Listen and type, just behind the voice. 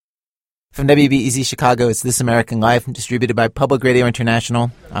From WBEZ Chicago, it's This American Life, distributed by Public Radio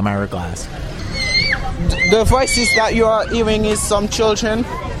International. I'm Ira Glass. The voices that you are hearing is some children.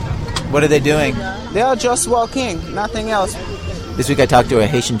 What are they doing? They are just walking, nothing else. This week I talked to a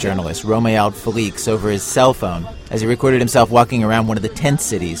Haitian journalist, Romuald Felix, over his cell phone as he recorded himself walking around one of the tent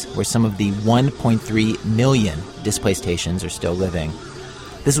cities where some of the 1.3 million displaced Haitians are still living.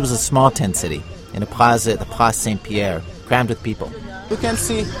 This was a small tent city in a plaza at the Place Saint-Pierre, crammed with people. You can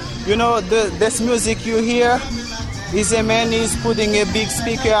see, this music you hear is a man is putting a big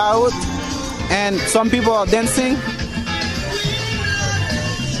speaker out and some people are dancing.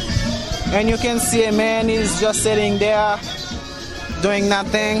 And you can see a man is just sitting there doing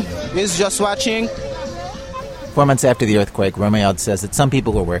nothing. He's just watching. 4 months after the earthquake, Romuald says that some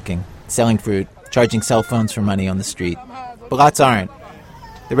people are working, selling fruit, charging cell phones for money on the street. But lots aren't.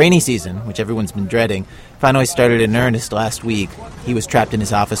 The rainy season, which everyone's been dreading, finally started in earnest last week. He was trapped in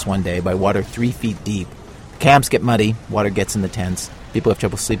his office one day by water 3 feet deep. The camps get muddy, water gets in the tents. People have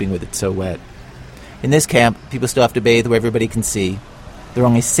trouble sleeping with it so wet. In this camp, people still have to bathe where everybody can see. There are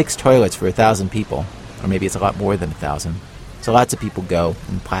only 6 toilets for 1,000 people, or maybe it's a lot more than 1,000. So lots of people go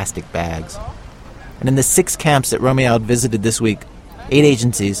in plastic bags. And in the 6 camps that Romuald visited this week, 8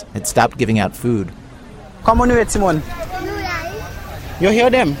 agencies had stopped giving out food. Come on with Simon. You hear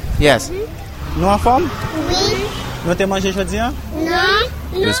them? Yes. No enfant? Oui. No te mangé aujourd'hui? No.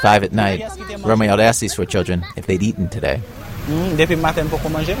 It was 5 at night. Romuald asked these 4 children if they'd eaten today. Depuis matin pour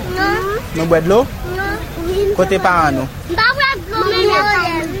manger? No. No bois de l'eau? No. Côté parents, no.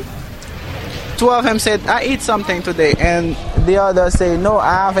 2 of them said, I eat something today, and the others say, no,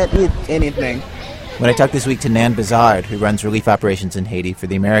 I haven't eaten anything. When I talked this week to Nan Bazard, who runs relief operations in Haiti for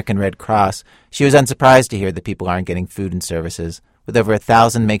the American Red Cross, she was unsurprised to hear that people aren't getting food and services. With over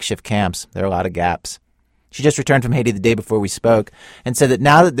 1,000 makeshift camps, there are a lot of gaps. She just returned from Haiti the day before we spoke and said that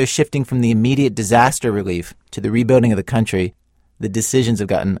now that they're shifting from the immediate disaster relief to the rebuilding of the country, the decisions have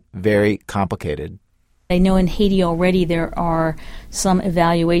gotten very complicated. I know in Haiti already there are some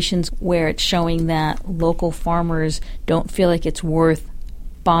evaluations where it's showing that local farmers don't feel like it's worth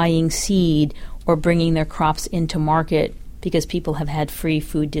buying seed or bringing their crops into market because people have had free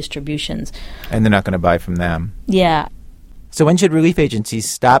food distributions. And they're not going to buy from them. Yeah. So when should relief agencies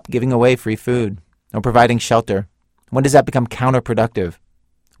stop giving away free food or providing shelter? When does that become counterproductive?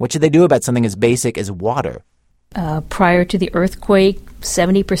 What should they do about something as basic as water? Prior to the earthquake,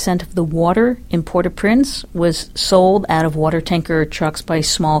 70% of the water in Port-au-Prince was sold out of water tanker trucks by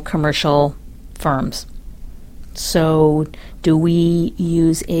small commercial firms. So do we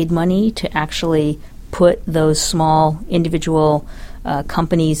use aid money to actually put those small individual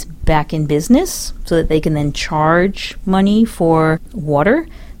companies back in business so that they can then charge money for water?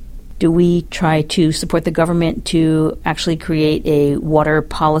 Do we try to support the government to actually create a water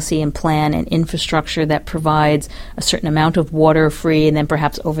policy and plan and infrastructure that provides a certain amount of water free, and then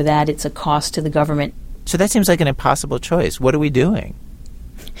perhaps over that it's a cost to the government? So that seems like an impossible choice. What are we doing?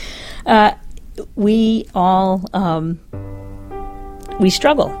 We all we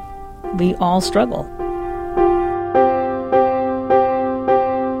struggle. We all struggle.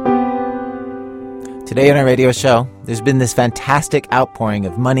 Today on our radio show, there's been this fantastic outpouring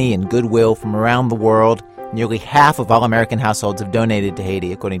of money and goodwill from around the world. Nearly half of all American households have donated to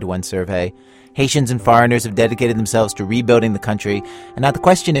Haiti, according to one survey. Haitians and foreigners have dedicated themselves to rebuilding the country. And now the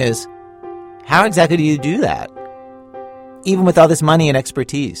question is, how exactly do you do that? Even with all this money and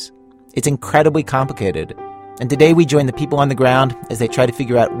expertise, it's incredibly complicated. And today we join the people on the ground as they try to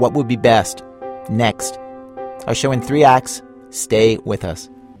figure out what would be best next. Our show in 3 acts. Stay with us.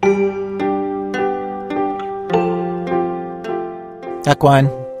 Act 1,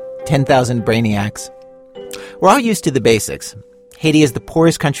 10,000 brainiacs. We're all used to the basics. Haiti is the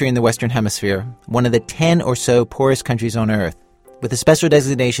poorest country in the Western Hemisphere, one of the 10 or so poorest countries on Earth, with a special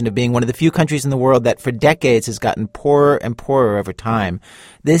designation of being one of the few countries in the world that for decades has gotten poorer and poorer over time.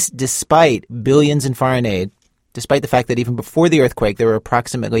 This despite billions in foreign aid, despite the fact that even before the earthquake there were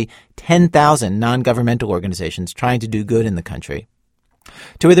approximately 10,000 non-governmental organizations trying to do good in the country.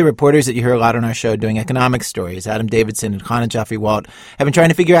 2 of the reporters that you hear a lot on our show doing economic stories, Adam Davidson and Hannah Joffrey-Walt, have been trying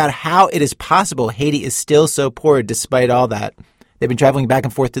to figure out how it is possible Haiti is still so poor despite all that. They've been traveling back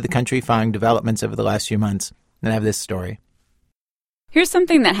and forth to the country following developments over the last few months. And I have this story. Here's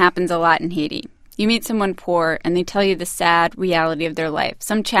something that happens a lot in Haiti. You meet someone poor and they tell you the sad reality of their life,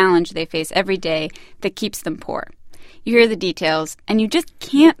 some challenge they face every day that keeps them poor. You hear the details and you just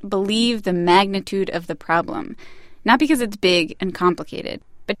can't believe the magnitude of the problem. Not because it's big and complicated,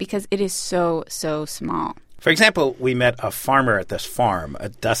 but because it is so, so small. For example, we met a farmer at this farm, a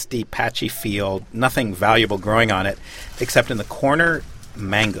dusty, patchy field, nothing valuable growing on it, except in the corner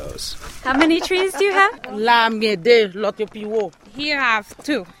mangoes. How many trees do you have? Here I have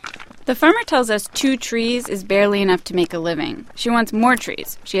 2. The farmer tells us 2 trees is barely enough to make a living. She wants more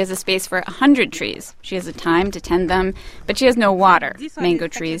trees. She has a space for 100 trees. She has the time to tend them, but she has no water. Mango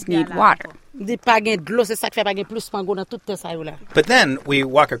trees need water. But then we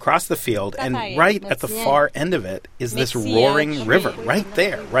walk across the field, and right at the far end of it is this roaring river, right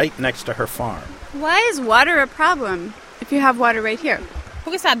there, right next to her farm. Why is water a problem if you have water right here?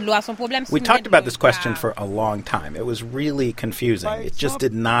 We talked about this question for a long time. It was really confusing. It just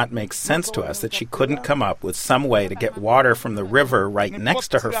did not make sense to us that she couldn't come up with some way to get water from the river right next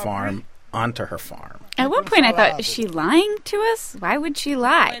to her farm onto her farm. At one point I thought, is she lying to us? Why would she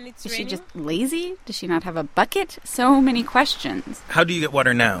lie? Is she just lazy? Does she not have a bucket? So many questions. How do you get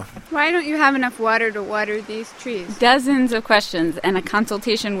water now? Why don't you have enough water to water these trees? Dozens of questions and a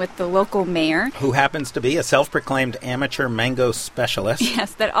consultation with the local mayor. Who happens to be a self-proclaimed amateur mango specialist.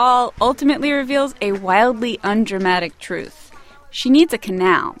 Yes, that all ultimately reveals a wildly undramatic truth. She needs a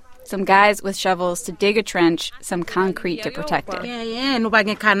canal. Some guys with shovels to dig a trench, some concrete to protect it.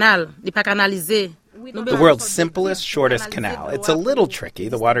 The world's simplest, shortest canal. It's a little tricky.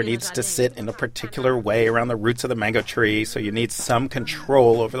 The water needs to sit in a particular way around the roots of the mango tree, so you need some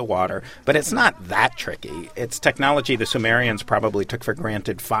control over the water. But it's not that tricky. It's technology the Sumerians probably took for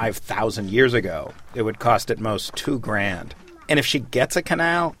granted 5,000 years ago. It would cost at most $2,000. And if she gets a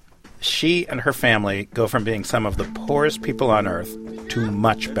canal, she and her family go from being some of the poorest people on earth to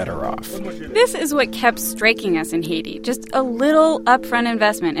much better off. This is what kept striking us in Haiti. Just a little upfront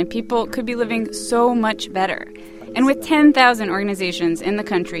investment, and people could be living so much better. And with 10,000 organizations in the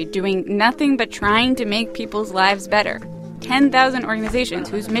country doing nothing but trying to make people's lives better, 10,000 organizations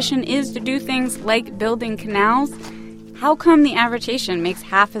whose mission is to do things like building canals, how come the average Haitian makes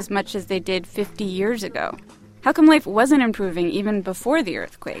half as much as they did 50 years ago? How come life wasn't improving even before the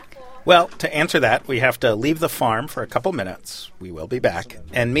earthquake? Well, to answer that, we have to leave the farm for a couple minutes, we will be back,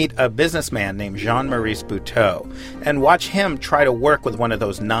 and meet a businessman named Jean-Maurice Bouteau, and watch him try to work with one of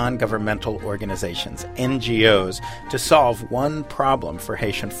those non-governmental organizations, NGOs, to solve one problem for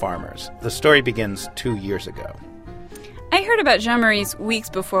Haitian farmers. The story begins 2 years ago. I heard about Jean-Maurice weeks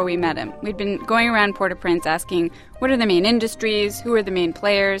before we met him. We'd been going around Port-au-Prince asking, what are the main industries, who are the main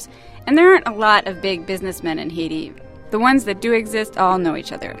players, and there aren't a lot of big businessmen in Haiti. The ones that do exist all know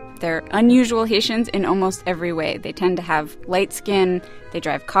each other. They're unusual Haitians in almost every way. They tend to have light skin, they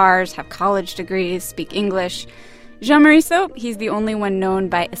drive cars, have college degrees, speak English. Jean-Maurice, though, he's the only one known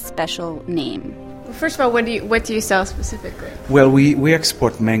by a special name. Well, first of all, what do you sell specifically? Well, we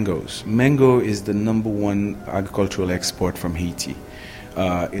export mangoes. Mango is the number one agricultural export from Haiti.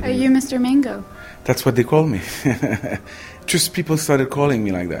 Are you Mr. Mango? That's what they call me. Just people started calling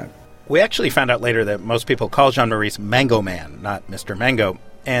me like that. We actually found out later that most people call Jean-Maurice Mango Man, not Mr. Mango.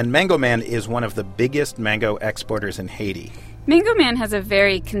 And Mango Man is one of the biggest mango exporters in Haiti. Mango Man has a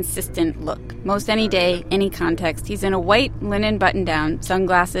very consistent look. Most any day, any context, he's in a white linen button-down,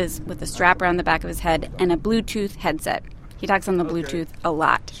 sunglasses with a strap around the back of his head, and a Bluetooth headset. He talks on the Bluetooth a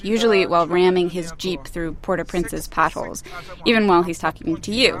lot, usually while ramming his Jeep through Port-au-Prince's potholes, even while he's talking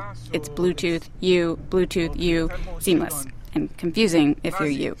to you. It's Bluetooth, you, seamless. And confusing if you're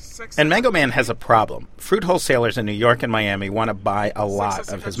you. And Mango Man has a problem. Fruit wholesalers in New York and Miami want to buy a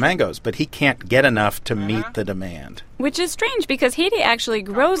lot of his mangoes, but he can't get enough to meet the demand. Which is strange because Haiti actually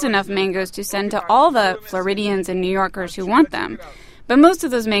grows enough mangoes to send to all the Floridians and New Yorkers who want them. But most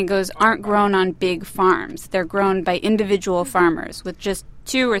of those mangoes aren't grown on big farms. They're grown by individual farmers with just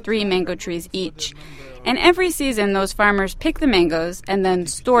 2 or 3 mango trees each. And every season, those farmers pick the mangoes and then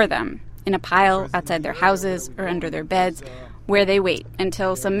store them in a pile outside their houses or under their beds, where they wait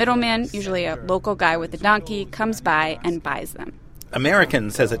until some middleman, usually a local guy with a donkey, comes by and buys them.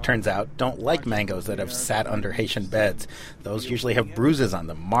 Americans, as it turns out, don't like mangoes that have sat under Haitian beds. Those usually have bruises on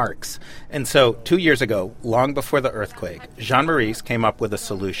them, marks. And so, 2 years ago, long before the earthquake, Jean-Maurice came up with a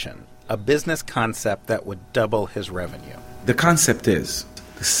solution, a business concept that would double his revenue. The concept is,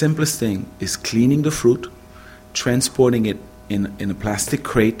 the simplest thing is cleaning the fruit, transporting it in a plastic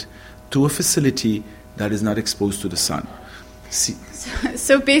crate to a facility that is not exposed to the sun.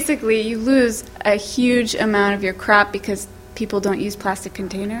 So basically, you lose a huge amount of your crop because people don't use plastic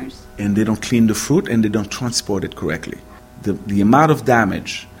containers? And they don't clean the fruit and they don't transport it correctly. The amount of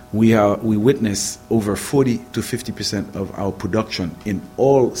damage, we witness over 40 to 50% of our production in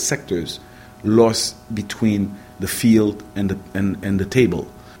all sectors lost between the field and the table.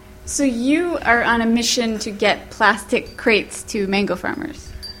 So you are on a mission to get plastic crates to mango farmers?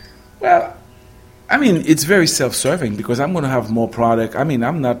 Well, I mean, it's very self-serving because I'm going to have more product. I mean,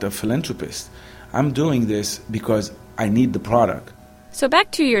 I'm not a philanthropist. I'm doing this because I need the product. So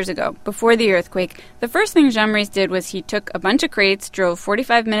back 2 years ago, before the earthquake, the first thing Jean-Maurice did was he took a bunch of crates, drove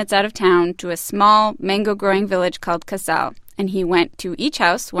 45 minutes out of town to a small mango-growing village called Casal, and he went to each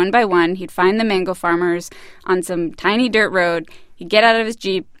house, one by one. He'd find the mango farmers on some tiny dirt road. He'd get out of his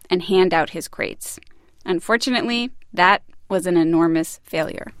Jeep and hand out his crates. Unfortunately, that was an enormous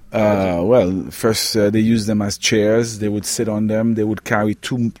failure. First they used them as chairs. They would sit on them. They would carry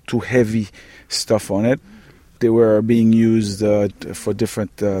too heavy stuff on it. They were being used for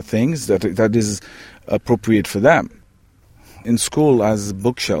different things that is appropriate for them. In school as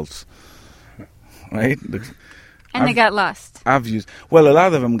bookshelves, right? And they got lost. A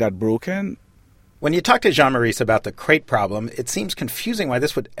lot of them got broken. When you talk to Jean-Maurice about the crate problem, it seems confusing why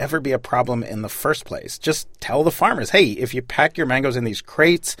this would ever be a problem in the first place. Just tell the farmers, hey, if you pack your mangoes in these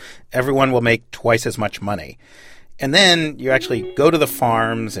crates, everyone will make twice as much money. And then you actually go to the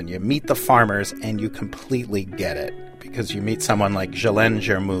farms and you meet the farmers and you completely get it because you meet someone like Gélène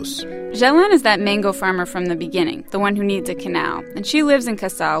Germous. Gélène is that mango farmer from the beginning, the one who needs a canal. And she lives in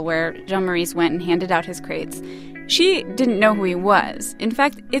Casal, where Jean-Maurice went and handed out his crates. She didn't know who he was. In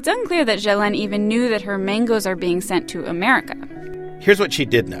fact, it's unclear that Gélène even knew that her mangoes are being sent to America. Here's what she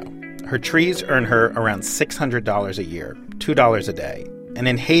did know. Her trees earn her around $600 a year, $2 a day. And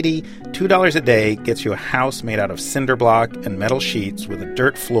in Haiti, $2 a day gets you a house made out of cinder block and metal sheets with a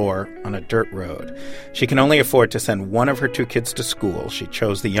dirt floor on a dirt road. She can only afford to send one of her 2 kids to school. She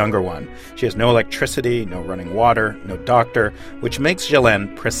chose the younger one. She has no electricity, no running water, no doctor, which makes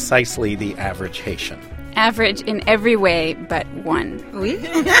Gélène precisely the average Haitian. Average in every way but one. Oui?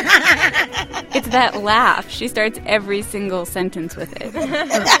 It's that laugh. She starts every single sentence with it.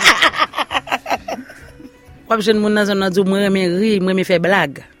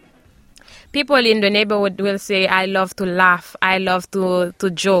 People in the neighborhood will say, I love to laugh, I love to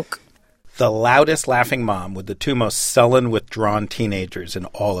joke. The loudest laughing mom with the 2 most sullen, withdrawn teenagers in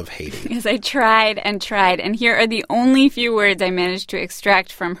all of Haiti. Yes, I tried, and here are the only few words I managed to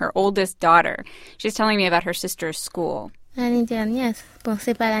extract from her oldest daughter. She's telling me about her sister's school. L'année dernière, bon,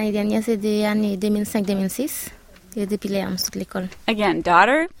 c'est pas l'année dernière, c'est des années 2005-2006. Depuis là, on toute l'école. Again,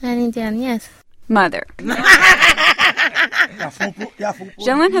 daughter? L'année dernière. Mother.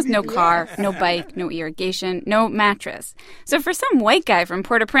 Gélène has no car, no bike, no irrigation, no mattress. So for some white guy from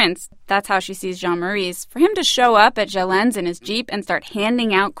Port-au-Prince, that's how she sees Jean-Maurice, for him to show up at Gélène's in his Jeep and start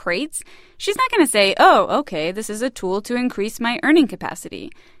handing out crates, she's not going to say, oh, okay, this is a tool to increase my earning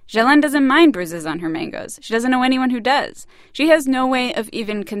capacity. Gélène doesn't mind bruises on her mangoes. She doesn't know anyone who does. She has no way of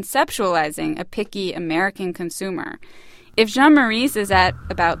even conceptualizing a picky American consumer. If Jean-Maurice is at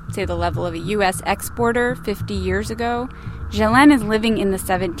about, say, the level of a U.S. exporter 50 years ago, Gélène is living in the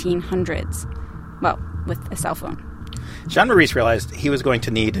 1700s. Well, with a cell phone. Jean-Maurice realized he was going to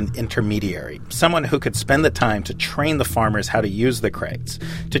need an intermediary, someone who could spend the time to train the farmers how to use the crates,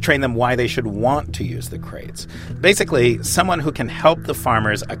 to train them why they should want to use the crates. Basically, someone who can help the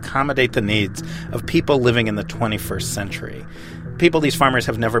farmers accommodate the needs of people living in the 21st century. People these farmers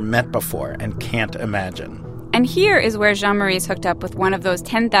have never met before and can't imagine. And here is where Jean-Maurice hooked up with one of those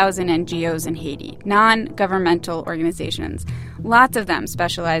 10,000 NGOs in Haiti, non-governmental organizations. Lots of them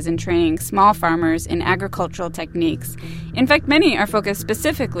specialize in training small farmers in agricultural techniques. In fact, many are focused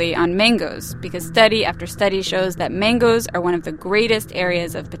specifically on mangoes, because study after study shows that mangoes are one of the greatest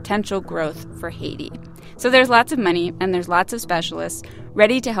areas of potential growth for Haiti. So there's lots of money, and there's lots of specialists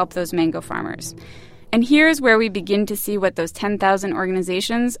ready to help those mango farmers. And here's where we begin to see what those 10,000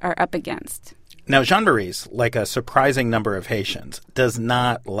 organizations are up against. Now, Jean-Maurice, like a surprising number of Haitians, does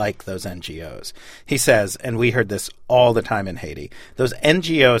not like those NGOs. He says, and we heard this all the time in Haiti, those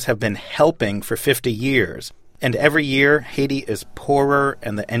NGOs have been helping for 50 years, and every year Haiti is poorer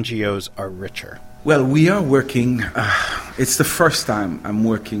and the NGOs are richer. Well, we are working, it's the first time I'm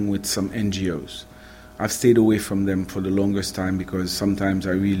working with some NGOs. I've stayed away from them for the longest time because sometimes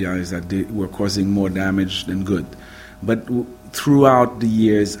I realize that they were causing more damage than good. But throughout the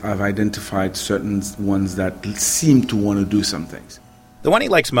years, I've identified certain ones that seem to want to do some things. The one he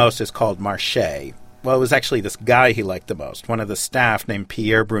likes most is called Marché. Well, it was actually this guy he liked the most, one of the staff named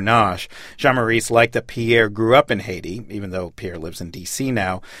Pierre Brunache. Jean-Maurice liked that Pierre grew up in Haiti, even though Pierre lives in D.C.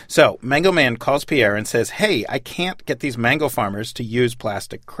 now. So Mango Man calls Pierre and says, hey, I can't get these mango farmers to use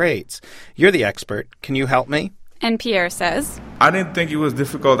plastic crates. You're the expert. Can you help me? And Pierre says, I didn't think it was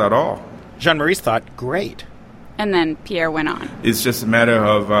difficult at all. Jean-Maurice thought, great. And then Pierre went on. It's just a matter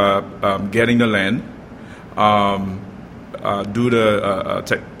of getting the land,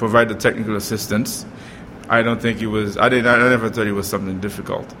 provide the technical assistance. I don't think it was. I never thought it was something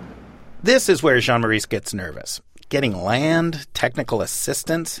difficult. This is where Jean-Maurice gets nervous. Getting land, technical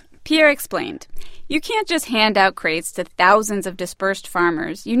assistance. Pierre explained, you can't just hand out crates to thousands of dispersed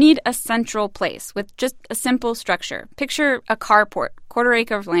farmers. You need a central place with just a simple structure. Picture a carport,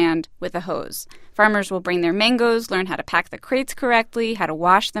 quarter-acre of land with a hose. Farmers will bring their mangoes, learn how to pack the crates correctly, how to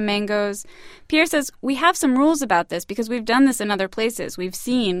wash the mangoes. Pierre says, we have some rules about this because we've done this in other places. We've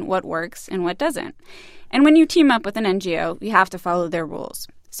seen what works and what doesn't. And when you team up with an NGO, you have to follow their rules.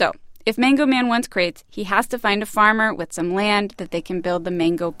 So, if Mango Man wants crates, he has to find a farmer with some land that they can build the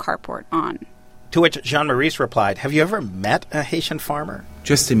mango carport on. To which Jean-Maurice replied, have you ever met a Haitian farmer?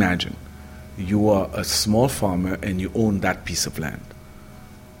 Just imagine, you are a small farmer and you own that piece of land.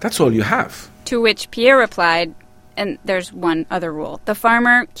 That's all you have. To which Pierre replied, and there's one other rule. The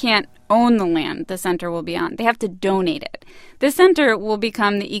farmer can't own the land the center will be on. They have to donate it. The center will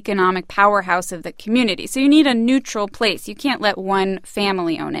become the economic powerhouse of the community, so you need a neutral place. You can't let one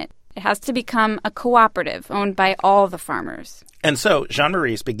family own it. It has to become a cooperative owned by all the farmers. And so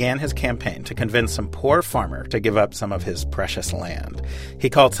Jean-Maurice began his campaign to convince some poor farmer to give up some of his precious land. He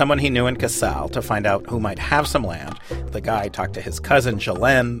called someone he knew in Casale to find out who might have some land. The guy talked to his cousin,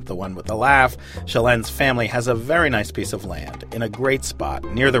 Jelaine, the one with the laugh. Jelaine's family has a very nice piece of land in a great spot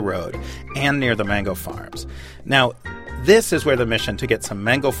near the road and near the mango farms. Now, this is where the mission to get some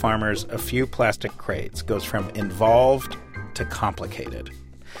mango farmers a few plastic crates goes from involved to complicated.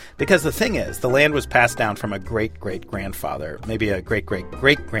 Because the thing is, the land was passed down from a great-great-grandfather, maybe a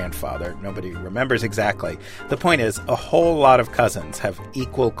great-great-great-grandfather. Nobody remembers exactly. The point is, a whole lot of cousins have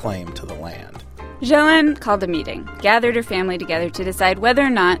equal claim to the land. Jelaine called a meeting, gathered her family together to decide whether or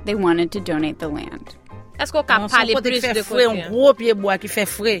not they wanted to donate the land. Est-ce qu'on peut parler plus de côté? Un gros pied bois qui fait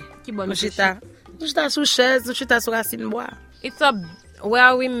frais. Chita sous chaise, chita sur racine bois.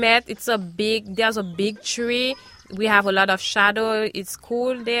 Where we met, there's a big tree. We have a lot of shadow. It's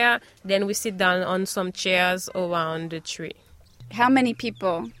cool there. Then we sit down on some chairs around the tree. How many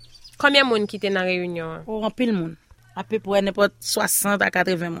people? Combien moun qui était dans réunion? Oh, en pile moun. À peu près n'importe 60 à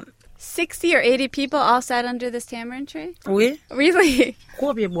 80 moun. 60 or 80 people all sat under this tamarind tree? Oui. Really?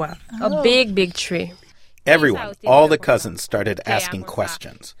 Gros pied bois. A big tree. Everyone, all the cousins, started asking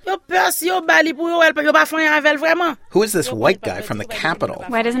questions. Who is this white guy from the capital?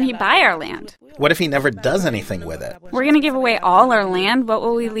 Why doesn't he buy our land? What if he never does anything with it? We're going to give away all our land. What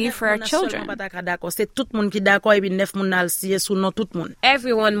will we leave for our children?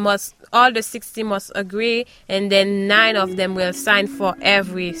 Everyone must, all the 60 must agree, and then 9 of them will sign for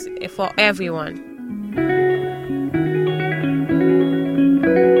everyone.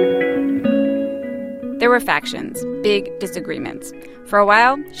 There were factions, big disagreements. For a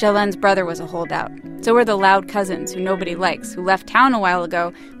while, Jelaine's brother was a holdout. So were the loud cousins who nobody likes, who left town a while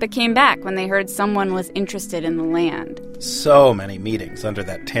ago, but came back when they heard someone was interested in the land. So many meetings under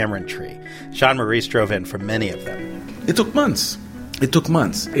that tamarind tree. Jean-Maurice drove in for many of them. It took months. I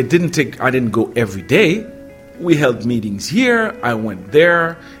didn't go every day. We held meetings here, I went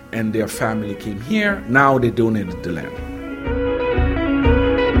there, and their family came here. Now they donated the land.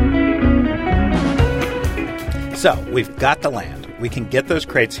 So, we've got the land. We can get those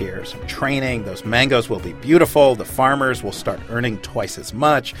crates here, some training, those mangoes will be beautiful, the farmers will start earning twice as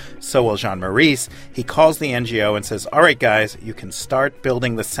much, so will Jean-Maurice. He calls the NGO and says, all right, guys, you can start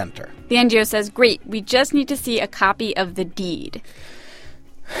building the center. The NGO says, great, we just need to see a copy of the deed.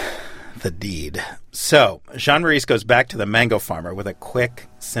 The deed. So, Jean-Maurice goes back to the mango farmer with a quick,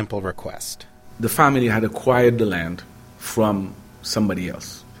 simple request. The family had acquired the land from somebody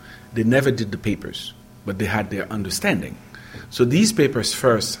else. They never did the papers, but they had their understanding. So these papers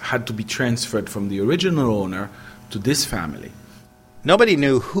first had to be transferred from the original owner to this family. Nobody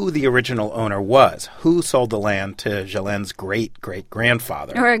knew who the original owner was, who sold the land to Jelaine's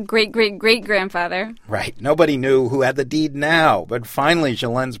great-great-grandfather. Or a great-great-great-grandfather. Right. Nobody knew who had the deed now. But finally,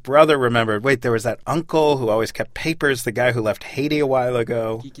 Jelaine's brother remembered, wait, there was that uncle who always kept papers, the guy who left Haiti a while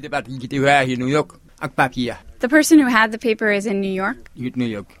ago. The person who had the paper is in New York? New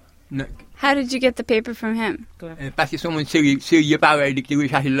York. How did you get the paper from him? This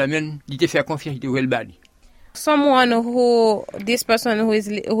person who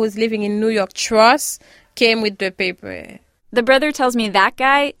is living in New York trusts came with the paper. The brother tells me that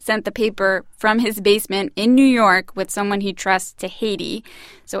guy sent the paper from his basement in New York with someone he trusts to Haiti.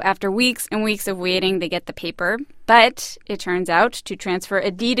 So after weeks and weeks of waiting, they get the paper. But it turns out to transfer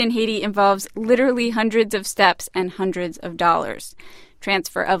a deed in Haiti involves literally hundreds of steps and hundreds of dollars.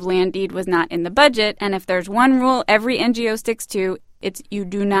 Transfer of land deed was not in the budget, and if there's one rule every NGO sticks to, it's you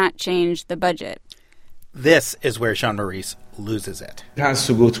do not change the budget. This is where Jean-Maurice loses it. It has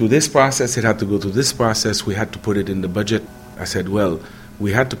to go through this process, it had to go through this process, we had to put it in the budget. I said, well,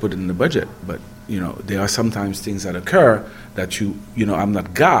 we had to put it in the budget. But, there are sometimes things that occur that I'm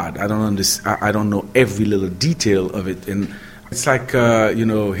not God. I don't know every little detail of it. And it's like,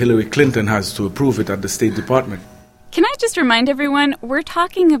 Hillary Clinton has to approve it at the State Department. Can I just remind everyone, we're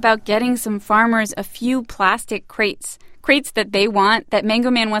talking about getting some farmers a few plastic crates that they want, that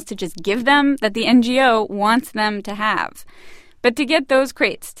Mango Man wants to just give them, that the NGO wants them to have. But to get those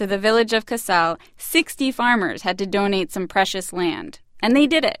crates to the village of Casal, 60 farmers had to donate some precious land. And they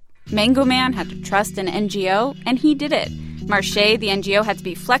did it. Mango Man had to trust an NGO, and he did it. Marche, the NGO, had to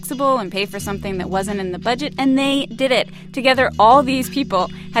be flexible and pay for something that wasn't in the budget, and they did it. Together, all these people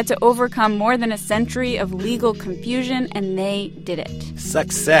had to overcome more than a century of legal confusion, and they did it.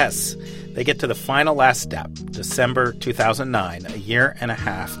 Success! They get to the final last step, December 2009, a year and a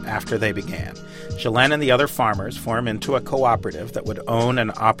half after they began. Jelen and the other farmers form into a cooperative that would own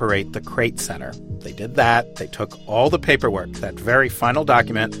and operate the Crate Center. They did that. They took all the paperwork, that very final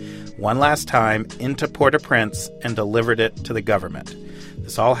document, one last time into Port-au-Prince and delivered it to the government.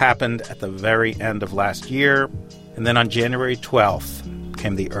 This all happened at the very end of last year, and then on January 12th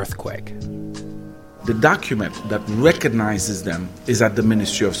came the earthquake. The document that recognizes them is at the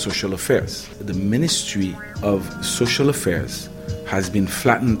Ministry of Social Affairs. The Ministry of Social Affairs has been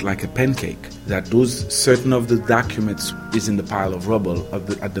flattened like a pancake, that those certain of the documents is in the pile of rubble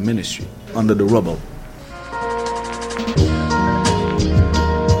at the ministry, under the rubble.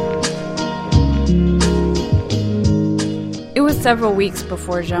 It was several weeks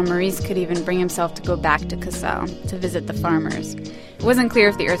before Jean-Maurice could even bring himself to go back to Casal to visit the farmers. It wasn't clear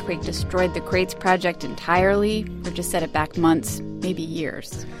if the earthquake destroyed the Crates project entirely or just set it back months, maybe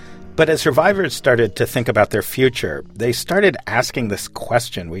years. But as survivors started to think about their future, they started asking this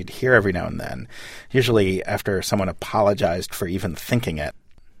question we'd hear every now and then, usually after someone apologized for even thinking it.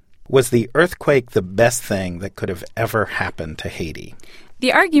 Was the earthquake the best thing that could have ever happened to Haiti?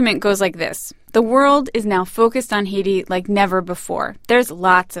 The argument goes like this. The world is now focused on Haiti like never before. There's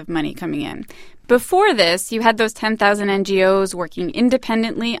lots of money coming in. Before this, you had those 10,000 NGOs working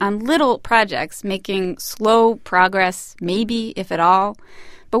independently on little projects, making slow progress, maybe, if at all.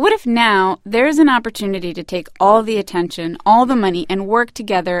 But what if now there's an opportunity to take all the attention, all the money, and work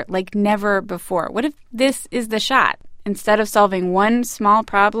together like never before? What if this is the shot? Instead of solving one small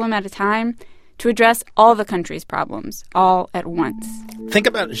problem at a time, to address all the country's problems, all at once. Think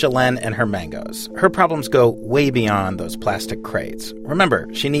about Jelen and her mangoes. Her problems go way beyond those plastic crates.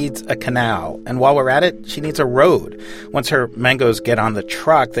 Remember, she needs a canal, and while we're at it, she needs a road. Once her mangoes get on the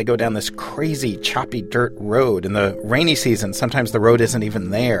truck, they go down this crazy, choppy dirt road. In the rainy season, sometimes the road isn't even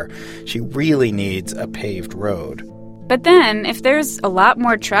there. She really needs a paved road. But then, if there's a lot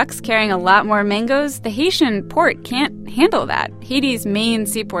more trucks carrying a lot more mangoes, the Haitian port can't handle that. Haiti's main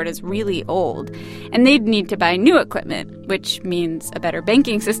seaport is really old, and they'd need to buy new equipment, which means a better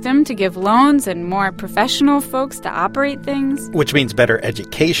banking system to give loans and more professional folks to operate things. Which means better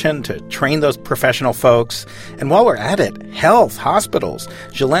education to train those professional folks. And while we're at it, health, hospitals.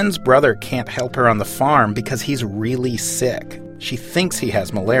 Jelen's brother can't help her on the farm because he's really sick. She thinks he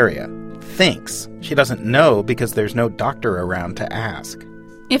has malaria. Thinks. She doesn't know because there's no doctor around to ask.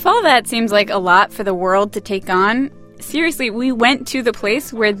 If all that seems like a lot for the world to take on, seriously, we went to the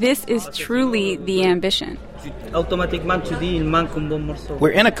place where this is truly the ambition. We're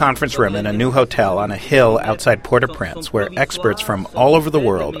in a conference room in a new hotel on a hill outside Port-au-Prince where experts from all over the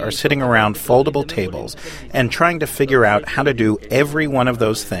world are sitting around foldable tables and trying to figure out how to do every one of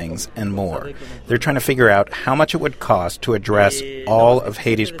those things and more. They're trying to figure out how much it would cost to address all of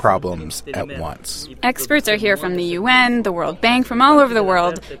Haiti's problems at once. Experts are here from the UN, the World Bank, from all over the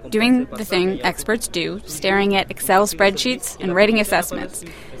world, doing the thing experts do, staring at Excel spreadsheets and writing assessments.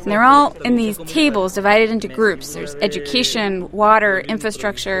 And they're all in these tables divided into groups. There's education, water,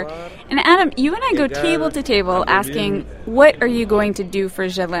 infrastructure. And Adam, you and I go table to table asking, what are you going to do for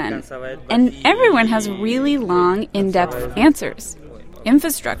Jelen? And everyone has really long, in-depth answers.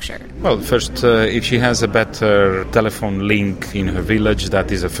 Infrastructure. Well, first, if she has a better telephone link in her village,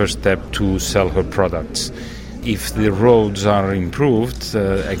 that is a first step to sell her products. If the roads are improved,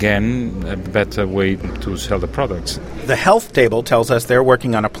 again, a better way to sell the products. The health table tells us they're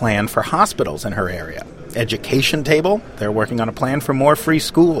working on a plan for hospitals in her area. Education table, they're working on a plan for more free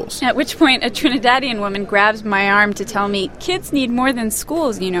schools. At which point, a Trinidadian woman grabs my arm to tell me kids need more than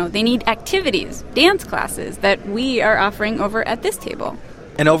schools, They need activities, dance classes that we are offering over at this table.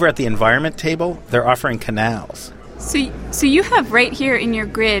 And over at the environment table, they're offering canals. So you have right here in your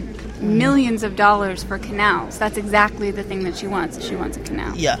grid millions of dollars for canals. That's exactly the thing that she wants. She wants a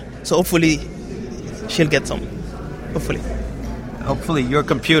canal. Yeah. So hopefully she'll get some. Hopefully. Hopefully your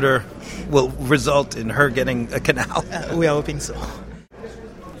computer will result in her getting a canal. We are hoping so.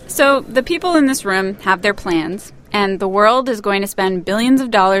 So the people in this room have their plans, and the world is going to spend billions of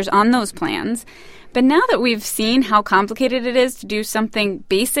dollars on those plans. But now that we've seen how complicated it is to do something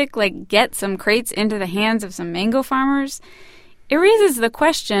basic like get some crates into the hands of some mango farmers, it raises the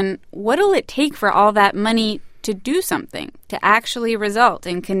question, what'll it take for all that money to do something, to actually result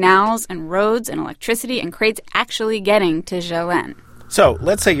in canals and roads and electricity and crates actually getting to Jelen? So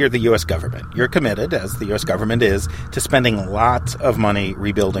let's say you're the U.S. government. You're committed, as the U.S. government is, to spending lots of money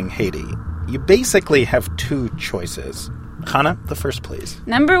rebuilding Haiti. You basically have two choices. Hannah, the first, please.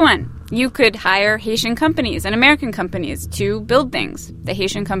 Number one, you could hire Haitian companies and American companies to build things. The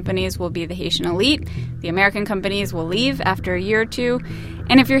Haitian companies will be the Haitian elite. The American companies will leave after a year or two.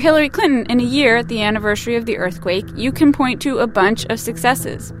 And if you're Hillary Clinton, in a year at the anniversary of the earthquake, you can point to a bunch of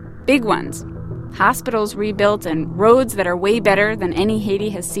successes. Big ones. Hospitals rebuilt and roads that are way better than any Haiti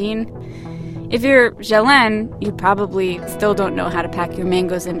has seen. If you're Jelen, you probably still don't know how to pack your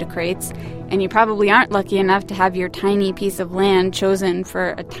mangoes into crates, and you probably aren't lucky enough to have your tiny piece of land chosen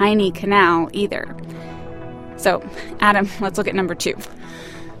for a tiny canal either. So, Adam, let's look at number two.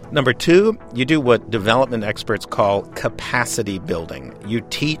 Number two, you do what development experts call capacity building. You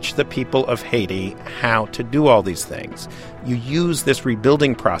teach the people of Haiti how to do all these things. You use this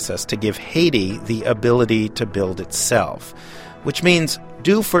rebuilding process to give Haiti the ability to build itself, which means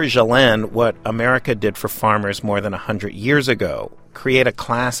do for Jelen what America did for farmers more than 100 years ago. Create a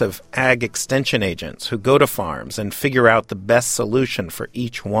class of ag extension agents who go to farms and figure out the best solution for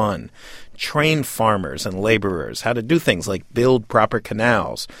each one. Train farmers and laborers how to do things like build proper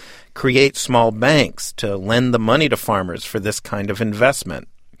canals. Create small banks to lend the money to farmers for this kind of investment.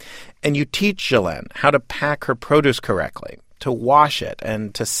 And you teach Jelen how to pack her produce correctly, to wash it,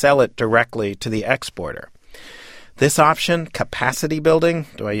 and to sell it directly to the exporter. This option, capacity building,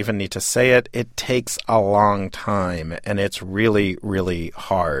 do I even need to say it? It takes a long time, and it's really, really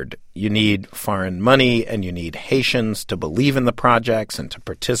hard. You need foreign money, and you need Haitians to believe in the projects and to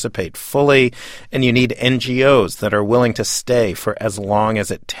participate fully, and you need NGOs that are willing to stay for as long as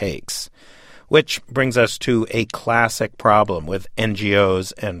it takes. Which brings us to a classic problem with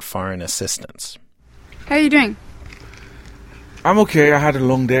NGOs and foreign assistance. How are you doing? I'm okay. I had a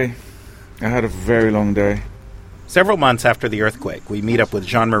long day. I had a very long day. Several months after the earthquake, we meet up with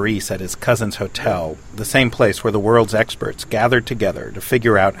Jean-Maurice at his cousin's hotel, the same place where the world's experts gathered together to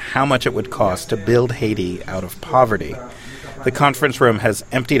figure out how much it would cost to build Haiti out of poverty. The conference room has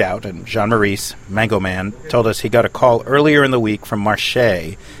emptied out, and Jean-Maurice, Mango Man, told us he got a call earlier in the week from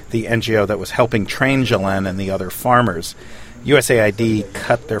Marché, the NGO that was helping train Jelen and the other farmers. USAID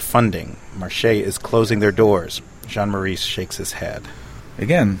cut their funding. Marché is closing their doors. Jean-Maurice shakes his head.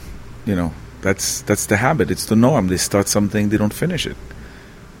 Again, that's the habit. It's the norm. They start something, they don't finish it.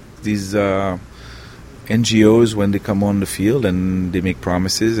 These NGOs, when they come on the field and they make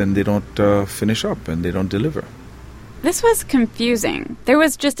promises and they don't finish up and they don't deliver. This was confusing. There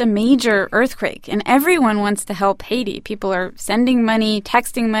was just a major earthquake, and everyone wants to help Haiti. People are sending money,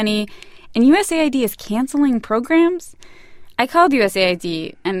 texting money, and USAID is canceling programs? I called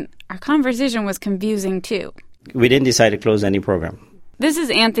USAID, and our conversation was confusing too. We didn't decide to close any program. This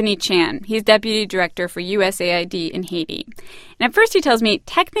is Anthony Chan. He's deputy director for USAID in Haiti. And at first he tells me,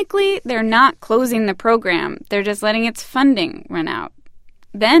 technically, they're not closing the program. They're just letting its funding run out.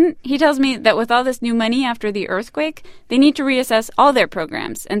 Then he tells me that with all this new money after the earthquake, they need to reassess all their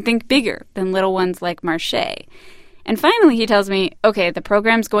programs and think bigger than little ones like Marché. And finally he tells me, okay, the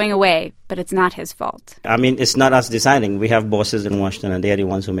program's going away, but it's not his fault. I mean, it's not us deciding. We have bosses in Washington, and they're the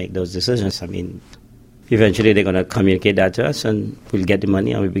ones who make those decisions. Eventually they're going to communicate that to us, and we'll get the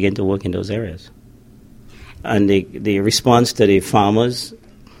money, and we begin to work in those areas. And the response to the farmers,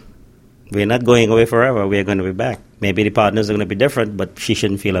 we're not going away forever. We're going to be back. Maybe the partners are going to be different, but she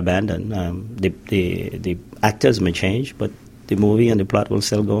shouldn't feel abandoned. The actors may change, but the movie and the plot will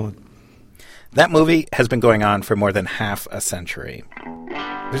still go on. That movie has been going on for more than half a century.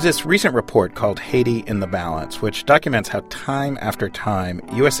 There's this recent report called Haiti in the Balance, which documents how time after time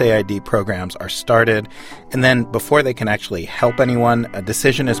USAID programs are started, and then before they can actually help anyone, a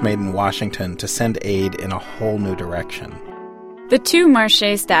decision is made in Washington to send aid in a whole new direction. The two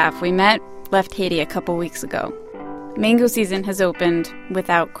Marché staff we met left Haiti a couple weeks ago. Mango season has opened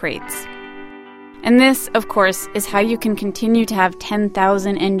without crates. And this, of course, is how you can continue to have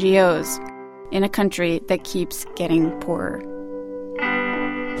 10,000 NGOs in a country that keeps getting poorer.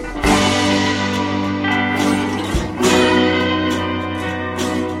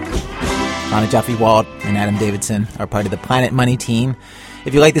 Hannah Jaffe-Walt and Adam Davidson are part of the Planet Money team.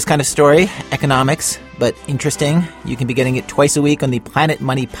 If you like this kind of story, economics, but interesting, you can be getting it twice a week on the Planet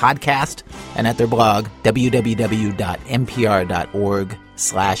Money podcast and at their blog, www.npr.org/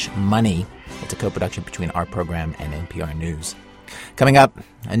 haitian.org/money. It's a co-production between our program and NPR News. Coming up,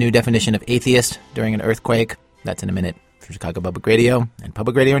 a new definition of atheist during an earthquake. That's in a minute for Chicago Public Radio and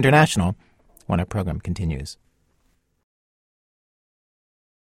Public Radio International when our program continues.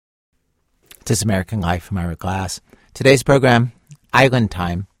 This American Life from Ira Glass. Today's program, Island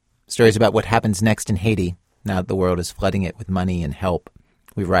Time. Stories about what happens next in Haiti now that the world is flooding it with money and help.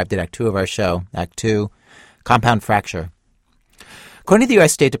 We've arrived at Act 2 of our show. Act 2, Compound Fracture. According to the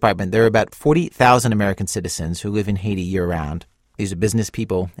U.S. State Department, there are about 40,000 American citizens who live in Haiti year-round. These are business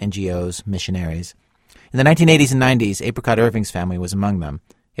people, NGOs, missionaries. In the 1980s and 90s, Apricot Irving's family was among them.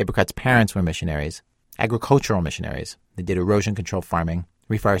 Apricot's parents were missionaries, agricultural missionaries. They did erosion control farming,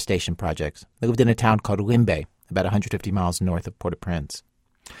 reforestation projects. They lived in a town called Limbe, about 150 miles north of Port-au-Prince.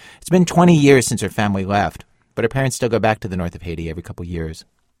 It's been 20 years since her family left, but her parents still go back to the north of Haiti every couple years.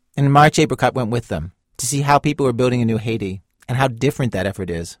 In March, Apricot went with them to see how people were building a new Haiti and how different that effort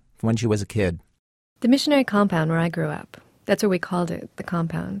is from when she was a kid. The missionary compound where I grew up, that's what we called it, the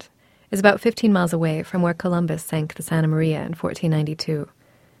compound, is about 15 miles away from where Columbus sank the Santa Maria in 1492.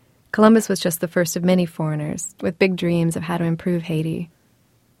 Columbus was just the first of many foreigners with big dreams of how to improve Haiti.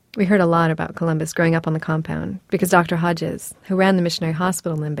 We heard a lot about Columbus growing up on the compound because Dr. Hodges, who ran the missionary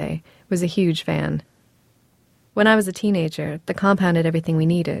hospital in Limbe, was a huge fan. When I was a teenager, the compound had everything we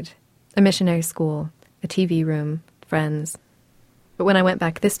needed. A missionary school, a TV room, friends. But when I went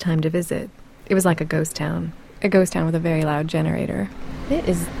back this time to visit, it was like a ghost town with a very loud generator. It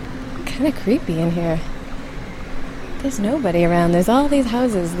is kind of creepy in here. There's nobody around. There's all these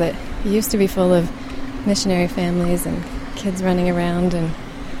houses that used to be full of missionary families and kids running around, and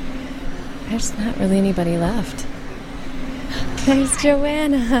there's not really anybody left. There's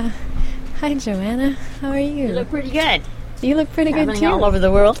Joanna. Hi, Joanna. How are you? You look pretty good. You look pretty good, too. All over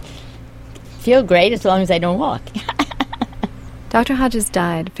the world. Feel great as long as I don't walk. Dr. Hodges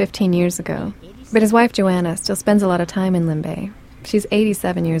died 15 years ago, but his wife Joanna still spends a lot of time in Limbe. She's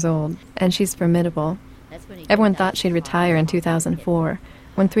 87 years old, and she's formidable. Everyone thought she'd retire in 2004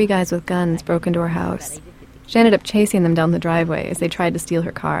 when 3 guys with guns broke into her house. She ended up chasing them down the driveway as they tried to steal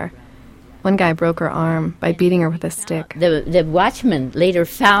her car. One guy broke her arm by beating her with a stick. The watchman later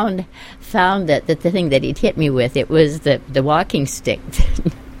found that the thing that he'd hit me with, it was the walking stick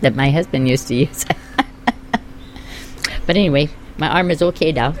that my husband used to use. But anyway, my arm is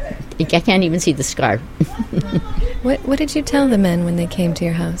okay now. I can't even see the scar. What did you tell the men when they came to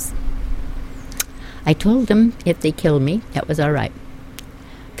your house? I told them if they killed me, that was all right.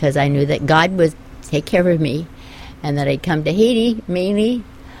 Because I knew that God would take care of me and that I'd come to Haiti mainly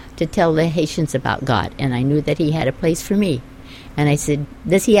to tell the Haitians about God. And I knew that he had a place for me. And I said,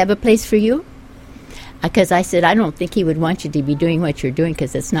 does he have a place for you? Because I said, I don't think he would want you to be doing what you're doing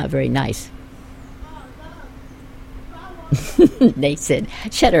because it's not very nice. They said,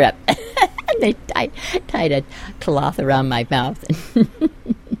 shut her up. They tied a cloth around my mouth.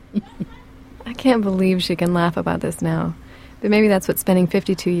 I can't believe she can laugh about this now. But maybe that's what spending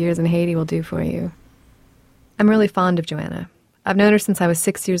 52 years in Haiti will do for you. I'm really fond of Joanna. I've known her since I was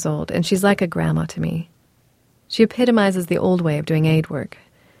 6 years old, and she's like a grandma to me. She epitomizes the old way of doing aid work,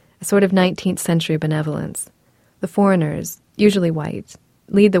 a sort of 19th century benevolence. The foreigners, usually white,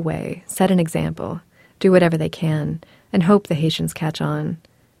 lead the way, set an example, do whatever they can, and hope the Haitians catch on.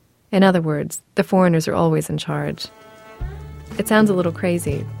 In other words, the foreigners are always in charge. It sounds a little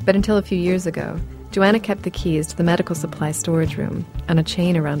crazy, but until a few years ago, Joanna kept the keys to the medical supply storage room on a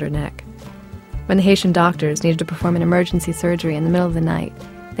chain around her neck. When the Haitian doctors needed to perform an emergency surgery in the middle of the night,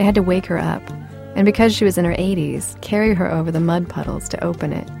 they had to wake her up, and because she was in her 80s, carry her over the mud puddles to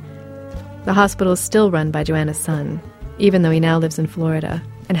open it. The hospital is still run by Joanna's son, even though he now lives in Florida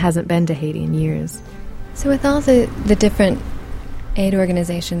and hasn't been to Haiti in years. So with all the different aid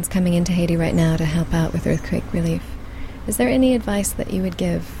organizations coming into Haiti right now to help out with earthquake relief, is there any advice that you would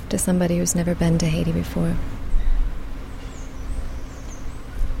give to somebody who's never been to Haiti before?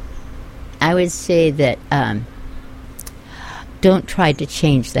 I would say that don't try to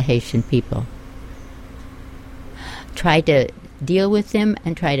change the Haitian people. Try to deal with them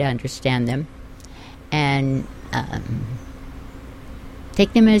and try to understand them. And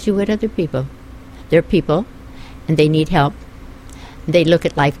take them as you would other people. They're people, and they need help. They look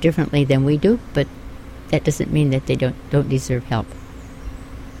at life differently than we do, but that doesn't mean that they don't deserve help.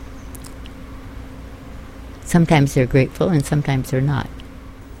 Sometimes they're grateful, and sometimes they're not.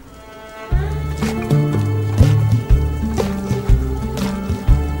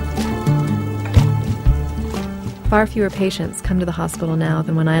 Far fewer patients come to the hospital now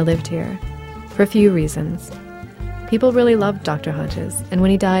than when I lived here, for a few reasons. People really loved Dr. Hodges, and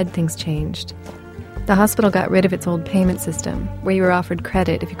when he died, things changed. The The hospital got rid of its old payment system, where you were offered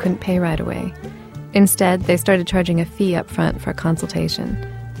credit if you couldn't pay right away. Instead, they started charging a fee up front for a consultation.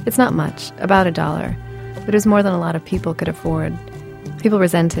 It's not much, about $1, but it was more than a lot of people could afford. People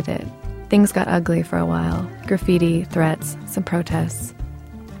resented it. Things got ugly for a while. Graffiti, threats, some protests.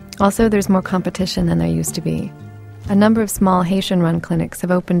 Also, there's more competition than there used to be. A number of small Haitian-run clinics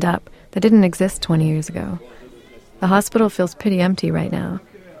have opened up that didn't exist 20 years ago. The hospital feels pretty empty right now,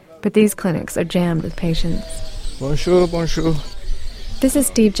 but these clinics are jammed with patients. Bonjour, bonjour. This is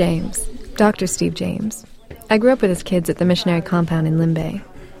Steve James, Dr. Steve James. I grew up with his kids at the missionary compound in Limbe.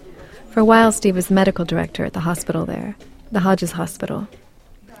 For a while, Steve was the medical director at the hospital there, the Hodges Hospital.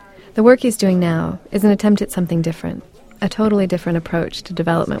 The work he's doing now is an attempt at something different, a totally different approach to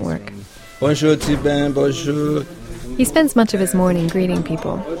development work. Bonjour, Tibin, bonjour. He spends much of his morning greeting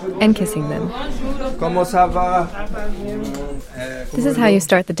people and kissing them. Comment ça va? This is how you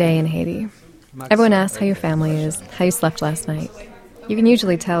start the day in Haiti. Everyone asks how your family is, how you slept last night. You can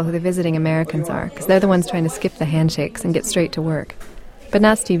usually tell who the visiting Americans are, because they're the ones trying to skip the handshakes and get straight to work. But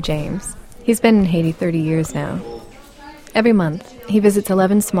not Steve James. He's been in Haiti 30 years now. Every month, he visits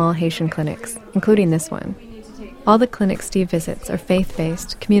 11 small Haitian clinics, including this one. All the clinics Steve visits are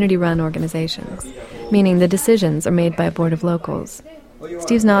faith-based, community-run organizations, meaning the decisions are made by a board of locals.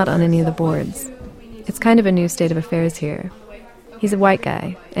 Steve's not on any of the boards. It's kind of a new state of affairs here. He's a white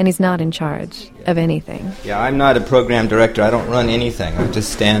guy, and he's not in charge of anything. Yeah, I'm not a program director. I don't run anything. I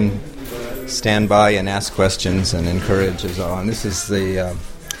just stand by and ask questions and encourage is all. And this is the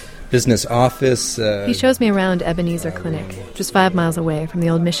business office. He shows me around Ebenezer Clinic, just 5 miles away from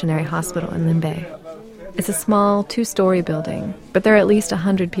the old missionary hospital in Limbe. It's a small, 2-story building, but there are at least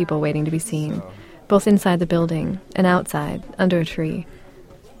 100 people waiting to be seen, both inside the building and outside, under a tree.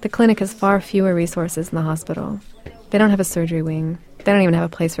 The clinic has far fewer resources than the hospital. They don't have a surgery wing. They don't even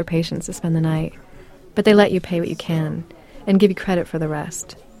have a place for patients to spend the night. But they let you pay what you can and give you credit for the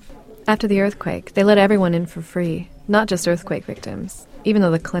rest. After the earthquake, they let everyone in for free, not just earthquake victims, even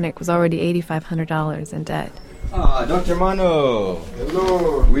though the clinic was already $8,500 in debt. Ah, Dr. Mano.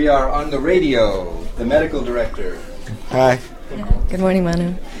 Hello. We are on the radio, the medical director. Hi. Good morning,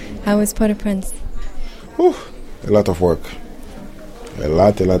 Manu. How was Port-au-Prince? Whew, a lot of work. A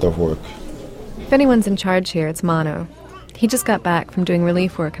lot of work. If anyone's in charge here, it's Mono. He just got back from doing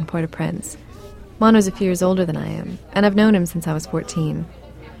relief work in Port-au-Prince. Mono's a few years older than I am, and I've known him since I was 14.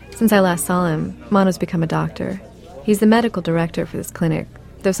 Since I last saw him, Mono's become a doctor. He's the medical director for this clinic,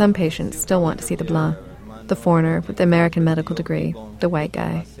 though some patients still want to see the Blanc, the foreigner with the American medical degree, the white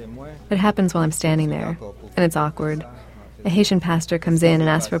guy. It happens while I'm standing there, and it's awkward. A Haitian pastor comes in and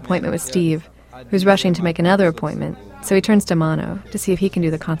asks for an appointment with Steve, who's rushing to make another appointment, so he turns to Mono to see if he can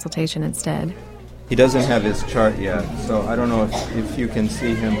do the consultation instead. He doesn't have his chart yet, so I don't know if you can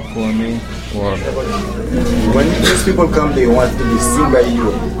see him for me. Or when these people come, they want to be seen by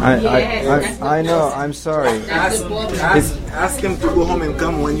you. I know. I'm sorry. Ask him to go home and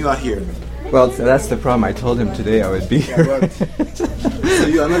come when you are here. Well, that's the problem. I told him today I would be here. So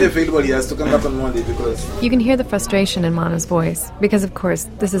you are not available. He has to come back on Monday because... You can hear the frustration in Mono's voice, because of course,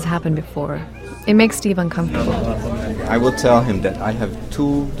 this has happened before. It makes Steve uncomfortable. I will tell him that I have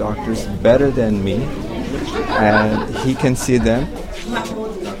 2 doctors better than me, and he can see them.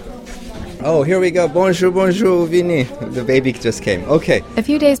 Oh, here we go. Bonjour, bonjour, Vinny. The baby just came. Okay. A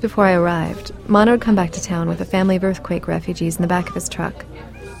few days before I arrived, Mono had come back to town with a family of earthquake refugees in the back of his truck,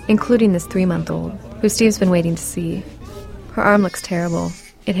 including this 3-month-old, who Steve's been waiting to see. Her arm looks terrible.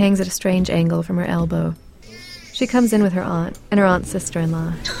 It hangs at a strange angle from her elbow. She comes in with her aunt and her aunt's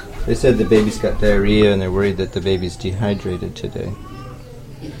sister-in-law. They said the baby's got diarrhea and they're worried that the baby's dehydrated today.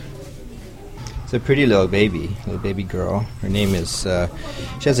 It's a pretty little baby girl. Her name is,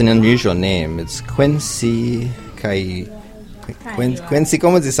 she has an unusual name. It's Quincy ¿cómo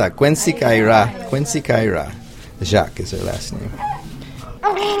se dice? Quincy Kaira. Jacques is her last name.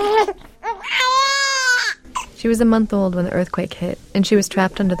 She was a month old when the earthquake hit, and she was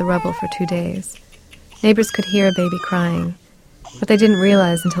trapped under the rubble for 2 days. Neighbors could hear a baby crying. What they didn't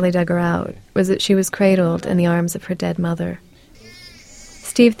realize until they dug her out was that she was cradled in the arms of her dead mother.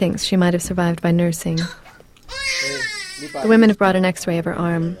 Steve thinks she might have survived by nursing. The women have brought an x-ray of her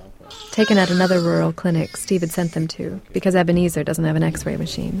arm, taken at another rural clinic Steve had sent them to, because Ebenezer doesn't have an x-ray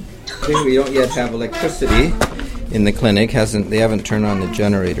machine. We don't yet have electricity in the clinic. They haven't turned on the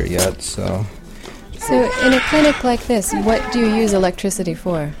generator yet, so... So in a clinic like this, what do you use electricity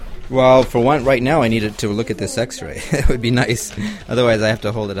for? Well, for one, right now I need it to look at this x-ray. It would be nice. Otherwise I have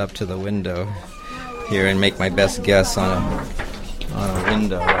to hold it up to the window here and make my best guess on a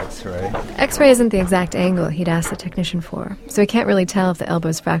window x-ray. X-ray isn't the exact angle he'd asked the technician for, so he can't really tell if the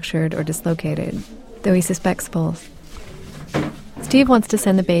elbow's fractured or dislocated. though he suspects both. Steve wants to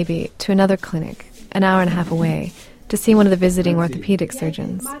send the baby to another clinic, an hour and a half away, to see one of the visiting orthopedic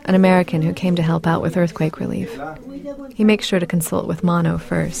surgeons, an American who came to help out with earthquake relief. He makes sure to consult with Mono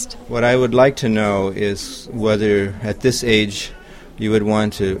first. What I would like to know is whether at this age you would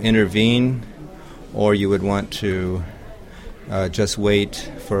want to intervene or you would want to just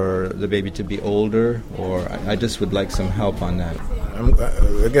wait for the baby to be older, or I just would like some help on that.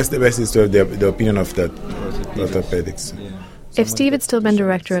 I guess the best is to have the opinion of that orthopedics. Yeah. If Steve had still been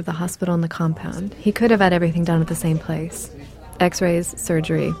director of the hospital in the compound, he could have had everything done at the same place. X-rays,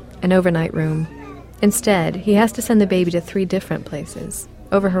 surgery, an overnight room. Instead, he has to send the baby to 3 different places,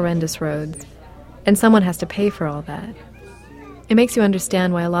 over horrendous roads. And someone has to pay for all that. It makes you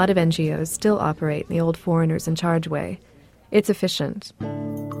understand why a lot of NGOs still operate in the old foreigners in charge way. It's efficient.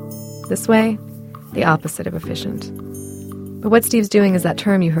 This way, the opposite of efficient. But what Steve's doing is that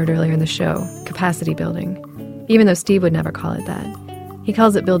term you heard earlier in the show, capacity building. Even though Steve would never call it that. He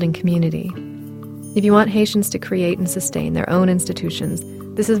calls it building community. If you want Haitians to create and sustain their own institutions,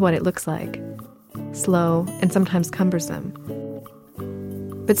 this is what it looks like. Slow and sometimes cumbersome.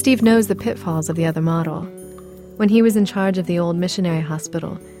 But Steve knows the pitfalls of the other model. When he was in charge of the old missionary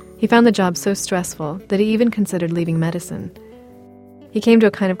hospital, he found the job so stressful that he even considered leaving medicine. He came to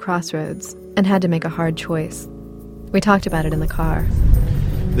a kind of crossroads and had to make a hard choice. We talked about it in the car.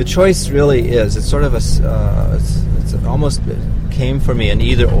 The choice really is, it's sort of it almost came for me an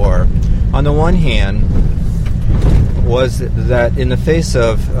either or. On the one hand, was that in the face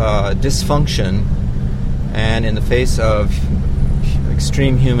of dysfunction and in the face of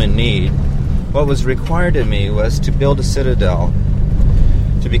extreme human need, what was required of me was to build a citadel,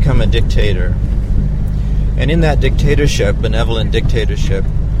 to become a dictator. And in that dictatorship, benevolent dictatorship,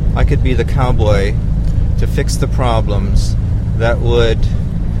 I could be the cowboy to fix the problems that would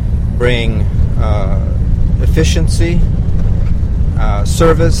bring efficiency,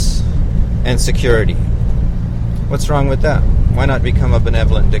 service, and security. What's wrong with that? Why not become a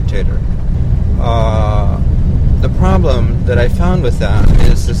benevolent dictator? The problem that I found with that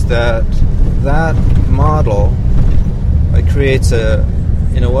is that model creates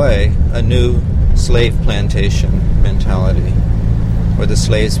in a way, a new slave plantation mentality, where the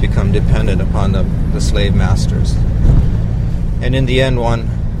slaves become dependent upon the slave masters. And in the end, one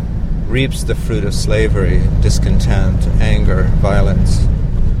reaps the fruit of slavery, discontent, anger, violence.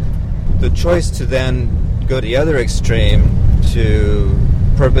 The choice to then go to the other extreme, to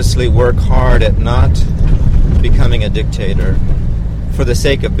purposely work hard at not becoming a dictator for the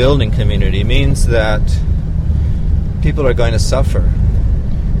sake of building community, means that people are going to suffer.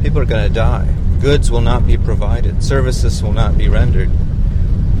 People are going to die. Goods will not be provided. Services will not be rendered.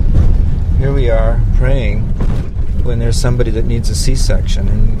 Here we are praying when there's somebody that needs a C-section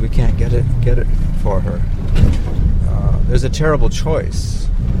and we can't get it for her. There's a terrible choice.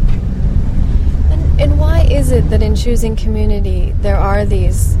 And why is it that in choosing community there are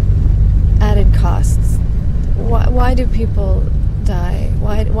these added costs? Why do people die?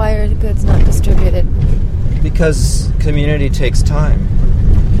 Why are goods not distributed? Because community takes time,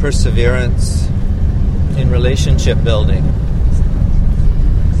 perseverance in relationship building.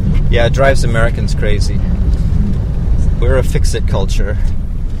 Yeah, it drives Americans crazy. We're a fix-it culture.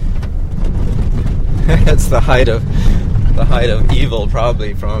 That's the height of evil,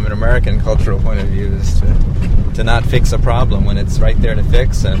 probably, from an American cultural point of view, is to not fix a problem when it's right there to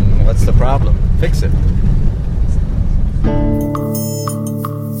fix. And what's the problem? Fix it.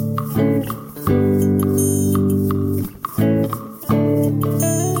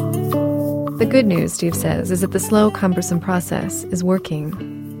 The good news, Steve says, is that the slow, cumbersome process is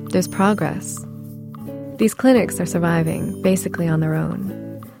working. There's progress. These clinics are surviving, basically on their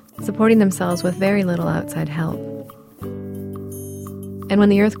own, supporting themselves with very little outside help. And when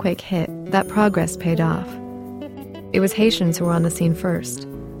the earthquake hit, that progress paid off. It was Haitians who were on the scene first,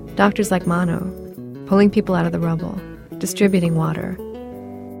 doctors like Mano, pulling people out of the rubble, distributing water,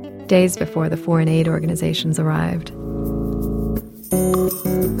 days before the foreign aid organizations arrived.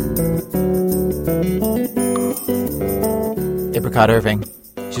 Apricot Irving.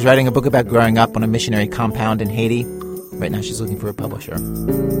 She's writing a book about growing up on a missionary compound in Haiti. Right now she's looking for a publisher.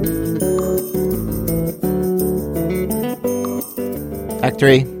 Act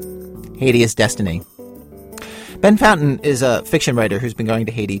 3, Haiti is Destiny. Ben Fountain is a fiction writer who's been going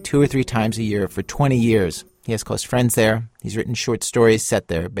to Haiti 2 or 3 times a year for 20 years. He has close friends there. He's written short stories set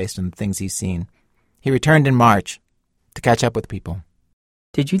there based on the things he's seen. He returned in March to catch up with people.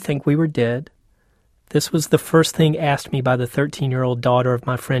 Did you think we were dead? This was the first thing asked me by the 13-year-old daughter of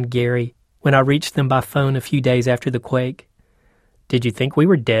my friend Gary when I reached them by phone a few days after the quake. Did you think we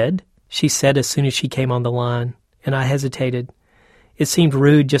were dead? she said as soon as she came on the line, and I hesitated. It seemed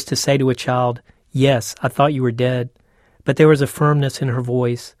rude just to say to a child, "Yes, I thought you were dead," but there was a firmness in her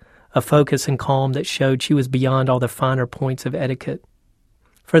voice, a focus and calm that showed she was beyond all the finer points of etiquette.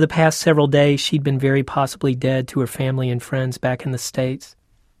 For the past several days, she'd been very possibly dead to her family and friends back in the States,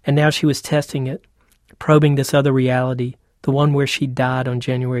 and now she was testing it, probing this other reality, the one where she died on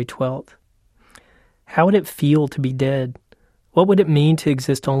January 12th. How would it feel to be dead? What would it mean to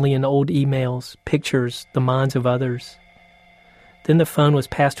exist only in old emails, pictures, the minds of others? Then the phone was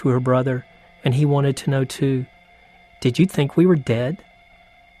passed to her brother, and he wanted to know too. Did you think we were dead?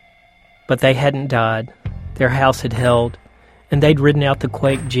 But they hadn't died. Their house had held, and they'd ridden out the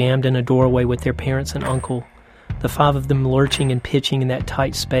quake jammed in a doorway with their parents and uncle, the five of them lurching and pitching in that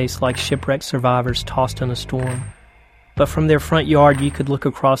tight space like shipwrecked survivors tossed in a storm. But from their front yard you could look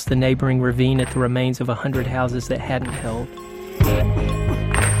across the neighboring ravine at the remains of 100 houses that hadn't held.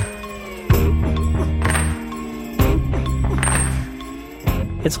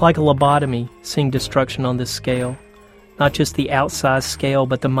 It's like a lobotomy, seeing destruction on this scale. Not just the outsized scale,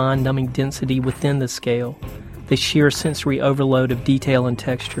 but the mind-numbing density within the scale, the sheer sensory overload of detail and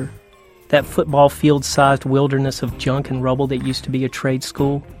texture. That football field-sized wilderness of junk and rubble that used to be a trade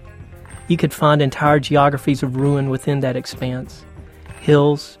school. You could find entire geographies of ruin within that expanse.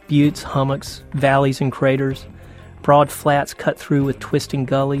 Hills, buttes, hummocks, valleys and craters, broad flats cut through with twisting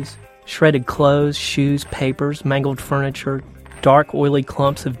gullies, shredded clothes, shoes, papers, mangled furniture, dark oily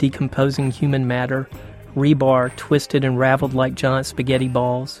clumps of decomposing human matter, rebar twisted and raveled like giant spaghetti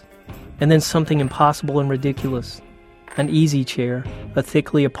balls, and then something impossible and ridiculous, an easy chair, a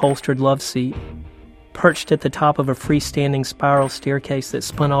thickly upholstered love seat, perched at the top of a freestanding spiral staircase that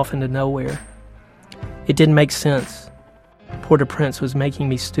spun off into nowhere. It didn't make sense. Port-au-Prince was making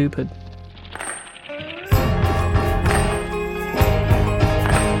me stupid.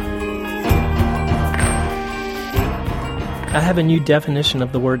 I have a new definition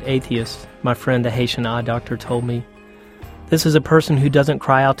of the word atheist, my friend the Haitian eye doctor told me. This is a person who doesn't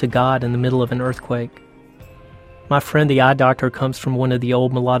cry out to God in the middle of an earthquake. My friend the eye doctor comes from one of the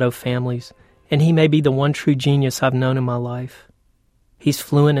old mulatto families, and he may be the one true genius I've known in my life. He's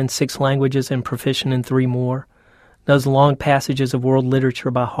fluent in 6 languages and proficient in 3 more, knows long passages of world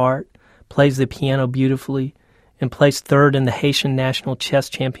literature by heart, plays the piano beautifully, and placed 3rd in the Haitian National Chess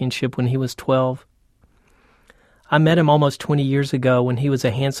Championship when he was 12. I met him almost 20 years ago when he was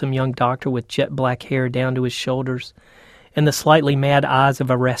a handsome young doctor with jet black hair down to his shoulders and the slightly mad eyes of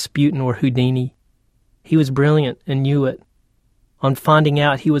a Rasputin or Houdini. He was brilliant and knew it. On finding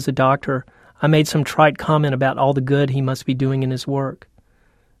out he was a doctor, I made some trite comment about all the good he must be doing in his work.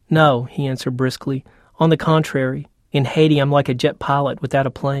 "No," he answered briskly. "On the contrary, in Haiti I'm like a jet pilot without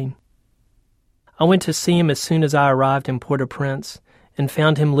a plane." I went to see him as soon as I arrived in Port-au-Prince and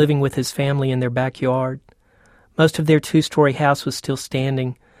found him living with his family in their backyard. Most of their 2-story house was still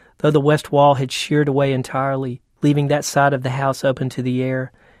standing, though the west wall had sheared away entirely, leaving that side of the house open to the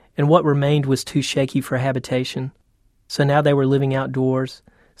air, and what remained was too shaky for habitation. So now they were living outdoors,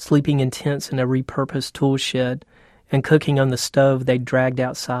 sleeping in tents in a repurposed tool shed, and cooking on the stove they'd dragged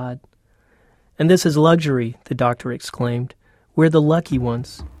outside. "And this is luxury," the doctor exclaimed. "We're the lucky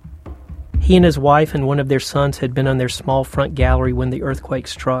ones." He and his wife and one of their sons had been on their small front gallery when the earthquake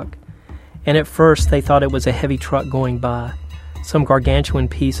struck, and at first they thought it was a heavy truck going by, some gargantuan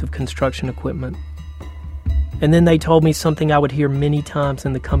piece of construction equipment. And then they told me something I would hear many times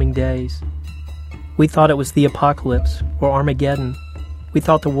in the coming days. We thought it was the apocalypse, or Armageddon. We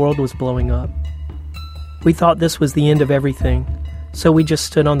thought the world was blowing up. We thought this was the end of everything, so we just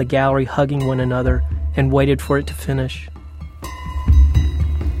stood on the gallery hugging one another and waited for it to finish.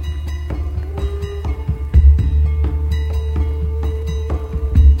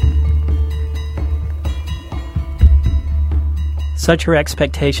 Such are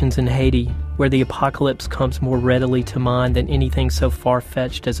expectations in Haiti, where the apocalypse comes more readily to mind than anything so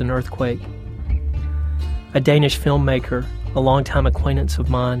far-fetched as an earthquake. A Danish filmmaker, a longtime acquaintance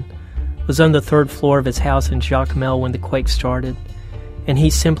of mine, was on the 3rd floor of his house in Jacmel when the quake started, and he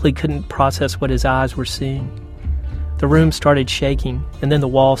simply couldn't process what his eyes were seeing. The room started shaking, and then the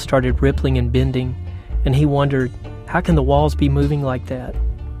walls started rippling and bending, and he wondered, how can the walls be moving like that?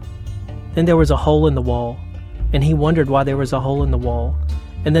 Then there was a hole in the wall, and he wondered why there was a hole in the wall,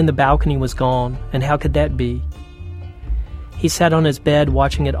 and then the balcony was gone, and how could that be? He sat on his bed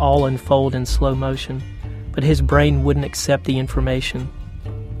watching it all unfold in slow motion, but his brain wouldn't accept the information.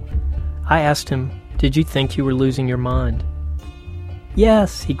 I asked him, "Did you think you were losing your mind?"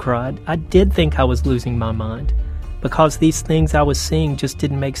 "Yes," he cried, "I did think I was losing my mind, because these things I was seeing just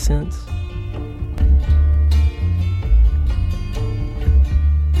didn't make sense."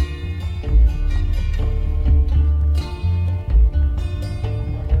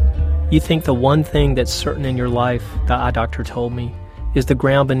 You think the one thing that's certain in your life, the eye doctor told me, is the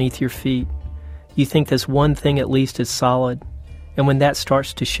ground beneath your feet. You think this one thing at least is solid, and when that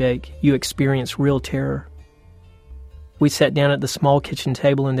starts to shake, you experience real terror. We sat down at the small kitchen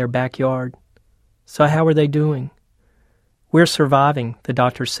table in their backyard. So how are they doing? We're surviving, the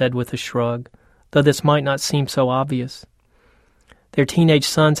doctor said with a shrug, though this might not seem so obvious. Their teenage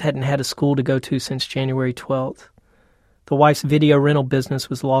sons hadn't had a school to go to since January 12th. The wife's video rental business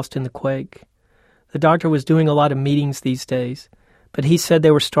was lost in the quake. The doctor was doing a lot of meetings these days, but he said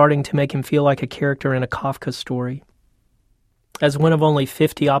they were starting to make him feel like a character in a Kafka story. As one of only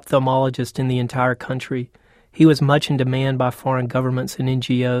 50 ophthalmologists in the entire country, he was much in demand by foreign governments and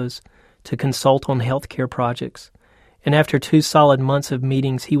NGOs to consult on healthcare projects, and after 2 solid months of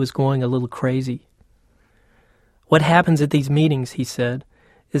meetings, he was going a little crazy. What happens at these meetings, he said,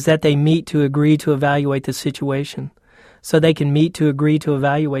 is that they meet to agree to evaluate the situation, so they can meet to agree to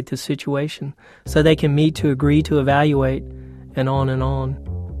evaluate the situation, so they can meet to agree to evaluate, and on and on.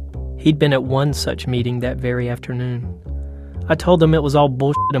 He'd been at one such meeting that very afternoon. I told them it was all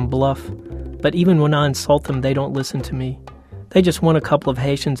bullshit and bluff, but even when I insult them, they don't listen to me. They just want a couple of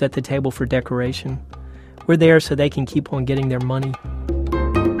Haitians at the table for decoration. We're there so they can keep on getting their money.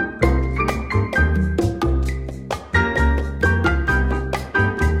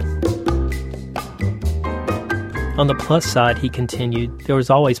 On the plus side, he continued, there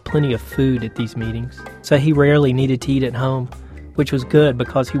was always plenty of food at these meetings, so he rarely needed to eat at home, which was good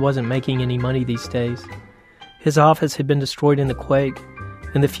because he wasn't making any money these days. His office had been destroyed in the quake,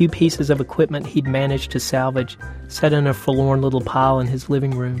 and the few pieces of equipment he'd managed to salvage sat in a forlorn little pile in his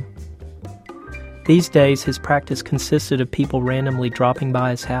living room. These days, his practice consisted of people randomly dropping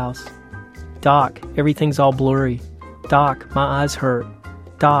by his house. "Doc, everything's all blurry. Doc, my eyes hurt.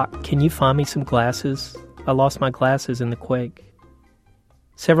 Doc, can you find me some glasses? I lost my glasses in the quake."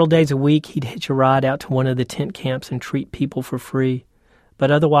 Several days a week, he'd hitch a ride out to one of the tent camps and treat people for free. But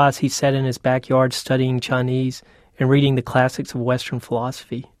otherwise, he sat in his backyard studying Chinese and reading the classics of Western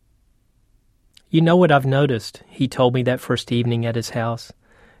philosophy. "You know what I've noticed," he told me that first evening at his house.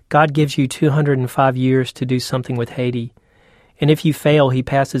 "God gives you 205 years to do something with Haiti, and if you fail, he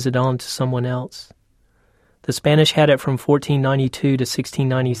passes it on to someone else. The Spanish had it from 1492 to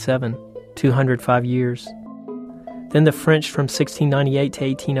 1697, 205 years. Then the French from 1698 to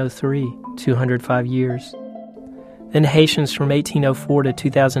 1803, 205 years. Then Haitians from 1804 to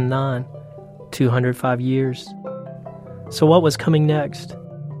 2009, 205 years. So what was coming next?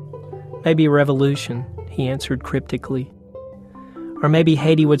 Maybe a revolution," he answered cryptically. Or maybe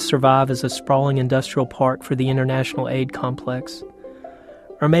Haiti would survive as a sprawling industrial park for the international aid complex.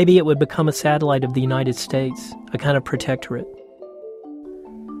 Or maybe it would become a satellite of the United States, a kind of protectorate.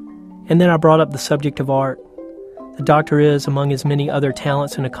 And then I brought up the subject of art. The doctor is, among his many other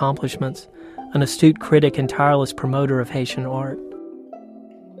talents and accomplishments, an astute critic and tireless promoter of Haitian art.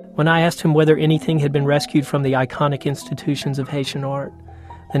 When I asked him whether anything had been rescued from the iconic institutions of Haitian art,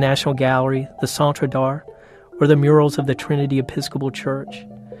 the National Gallery, the Centre d'Art, or the murals of the Trinity Episcopal Church,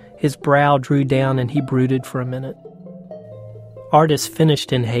 his brow drew down and he brooded for a minute. "Art is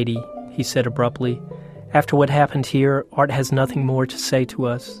finished in Haiti," he said abruptly. "After what happened here, art has nothing more to say to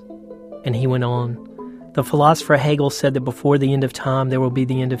us." And he went on. "The philosopher Hegel said that before the end of time there will be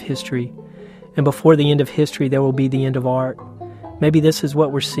the end of history, and before the end of history there will be the end of art. Maybe this is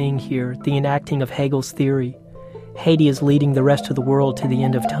what we're seeing here, the enacting of Hegel's theory. Haiti is leading the rest of the world to the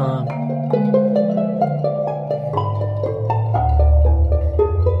end of time."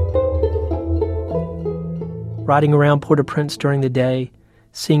 Riding around Port-au-Prince during the day,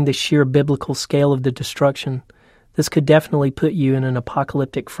 seeing the sheer biblical scale of the destruction, this could definitely put you in an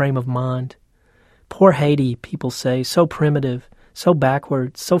apocalyptic frame of mind. Poor Haiti, people say, so primitive, so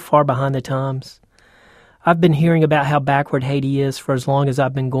backward, so far behind the times. I've been hearing about how backward Haiti is for as long as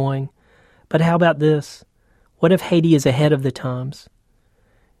I've been going. But how about this? What if Haiti is ahead of the times?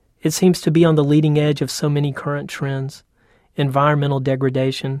 It seems to be on the leading edge of so many current trends. Environmental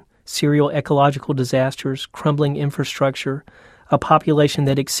degradation, serial ecological disasters, crumbling infrastructure, a population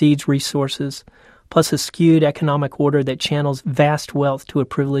that exceeds resources, plus a skewed economic order that channels vast wealth to a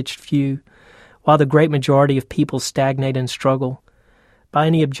privileged few, while the great majority of people stagnate and struggle. By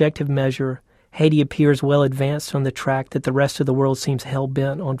any objective measure, Haiti appears well advanced on the track that the rest of the world seems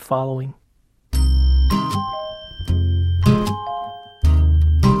hell-bent on following.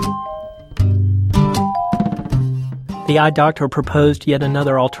 The eye doctor proposed yet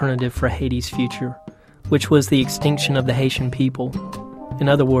another alternative for Haiti's future, which was the extinction of the Haitian people. In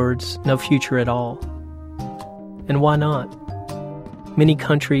other words, no future at all. And why not? Many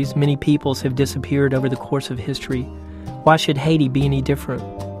countries, many peoples have disappeared over the course of history. Why should Haiti be any different?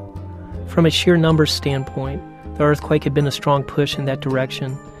 From a sheer numbers standpoint, the earthquake had been a strong push in that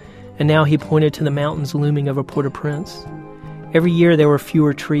direction, and now he pointed to the mountains looming over Port-au-Prince. Every year there were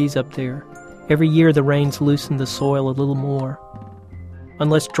fewer trees up there. Every year the rains loosened the soil a little more.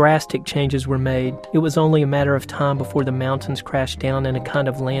 Unless drastic changes were made, it was only a matter of time before the mountains crashed down in a kind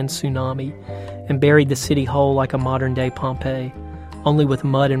of land tsunami and buried the city whole like a modern-day Pompeii, only with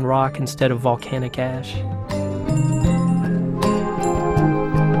mud and rock instead of volcanic ash.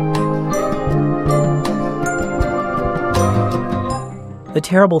 The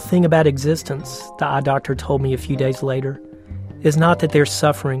terrible thing about existence, the eye doctor told me a few days later, is not that there's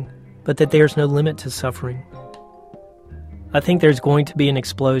suffering, but that there's no limit to suffering. I think there's going to be an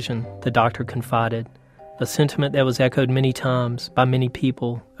explosion, the doctor confided, a sentiment that was echoed many times by many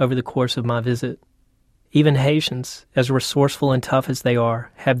people over the course of my visit. Even Haitians, as resourceful and tough as they are,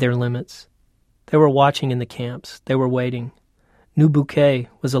 have their limits. They were watching in the camps. They were waiting. Nous bouquet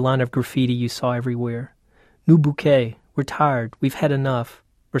was a line of graffiti you saw everywhere. Nous bouquet, we're tired, we've had enough.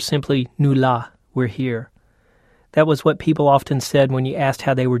 Or simply, nous là, we're here. That was what people often said when you asked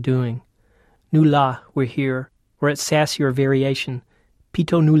how they were doing. Nous là, we're here. Or its sassier variation,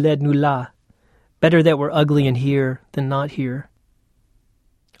 Pito nous led nous là. Better that we're ugly and here than not here.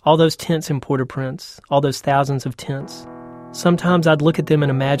 All those tents in Port-au-Prince, all those thousands of tents. Sometimes I'd look at them and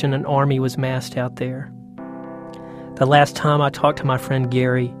imagine an army was massed out there. The last time I talked to my friend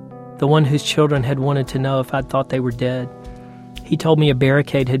Gary, the one whose children had wanted to know if I'd thought they were dead, he told me a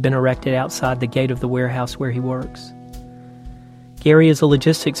barricade had been erected outside the gate of the warehouse where he works. Gary is a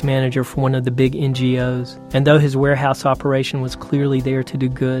logistics manager for one of the big NGOs, and though his warehouse operation was clearly there to do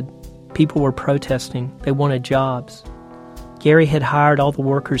good, people were protesting. They wanted jobs. Gary had hired all the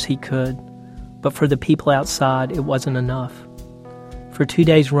workers he could, but for the people outside, it wasn't enough. For 2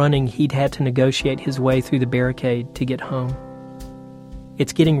 days running, he'd had to negotiate his way through the barricade to get home.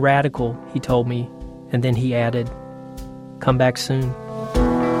 It's getting radical, he told me, and then he added, "Come back soon."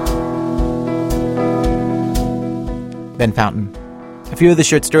 Ben Fountain. A few of the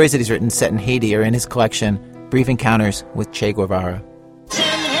short stories that he's written set in Haiti are in his collection, Brief Encounters with Che Guevara.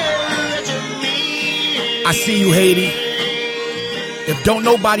 I see you, Haiti. If don't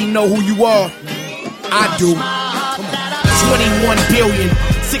nobody know who you are, I do. 21 billion.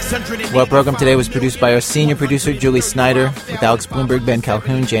 Well, program today was produced by our senior producer, Julie Snyder, with Alex Bloomberg, Ben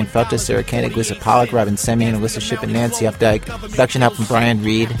Calhoun, Jane Feltus, Sarah Koenig, Lisa Pollack, Robin Semyon, Alyssa Shipp, and Nancy Updike. Production help from Brian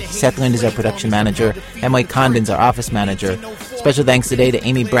Reed. Seth Lind is our production manager. Emily Condon's our office manager. Special thanks today to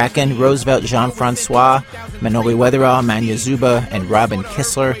Amy Bracken, Roosevelt Jean-Francois, Manoli Weatherall, Manya Zuba, and Robin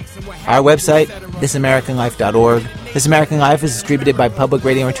Kissler. Our website, thisamericanlife.org. This American Life is distributed by Public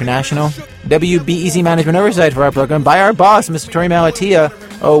Radio International. WBEZ Management Oversight for our program by our boss, Mr. Tori Malatia.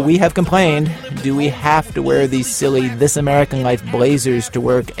 Oh, we have complained. Do we have to wear these silly This American Life blazers to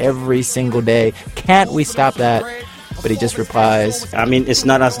work every single day? Can't we stop that? But he just replies, I mean, it's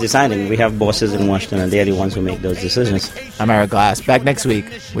not us deciding. We have bosses in Washington, and they're the ones who make those decisions. I'm Eric Glass, back next week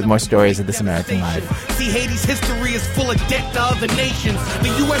with more stories of This American Life. See, Haiti's history is full of debt to other nations. The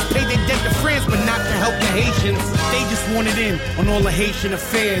U.S. paid their debt to France, but not to help the Haitians. They just wanted in on all the Haitian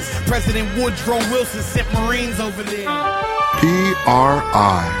affairs. President Woodrow Wilson sent Marines over there.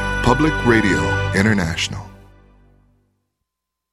 PRI, Public Radio International.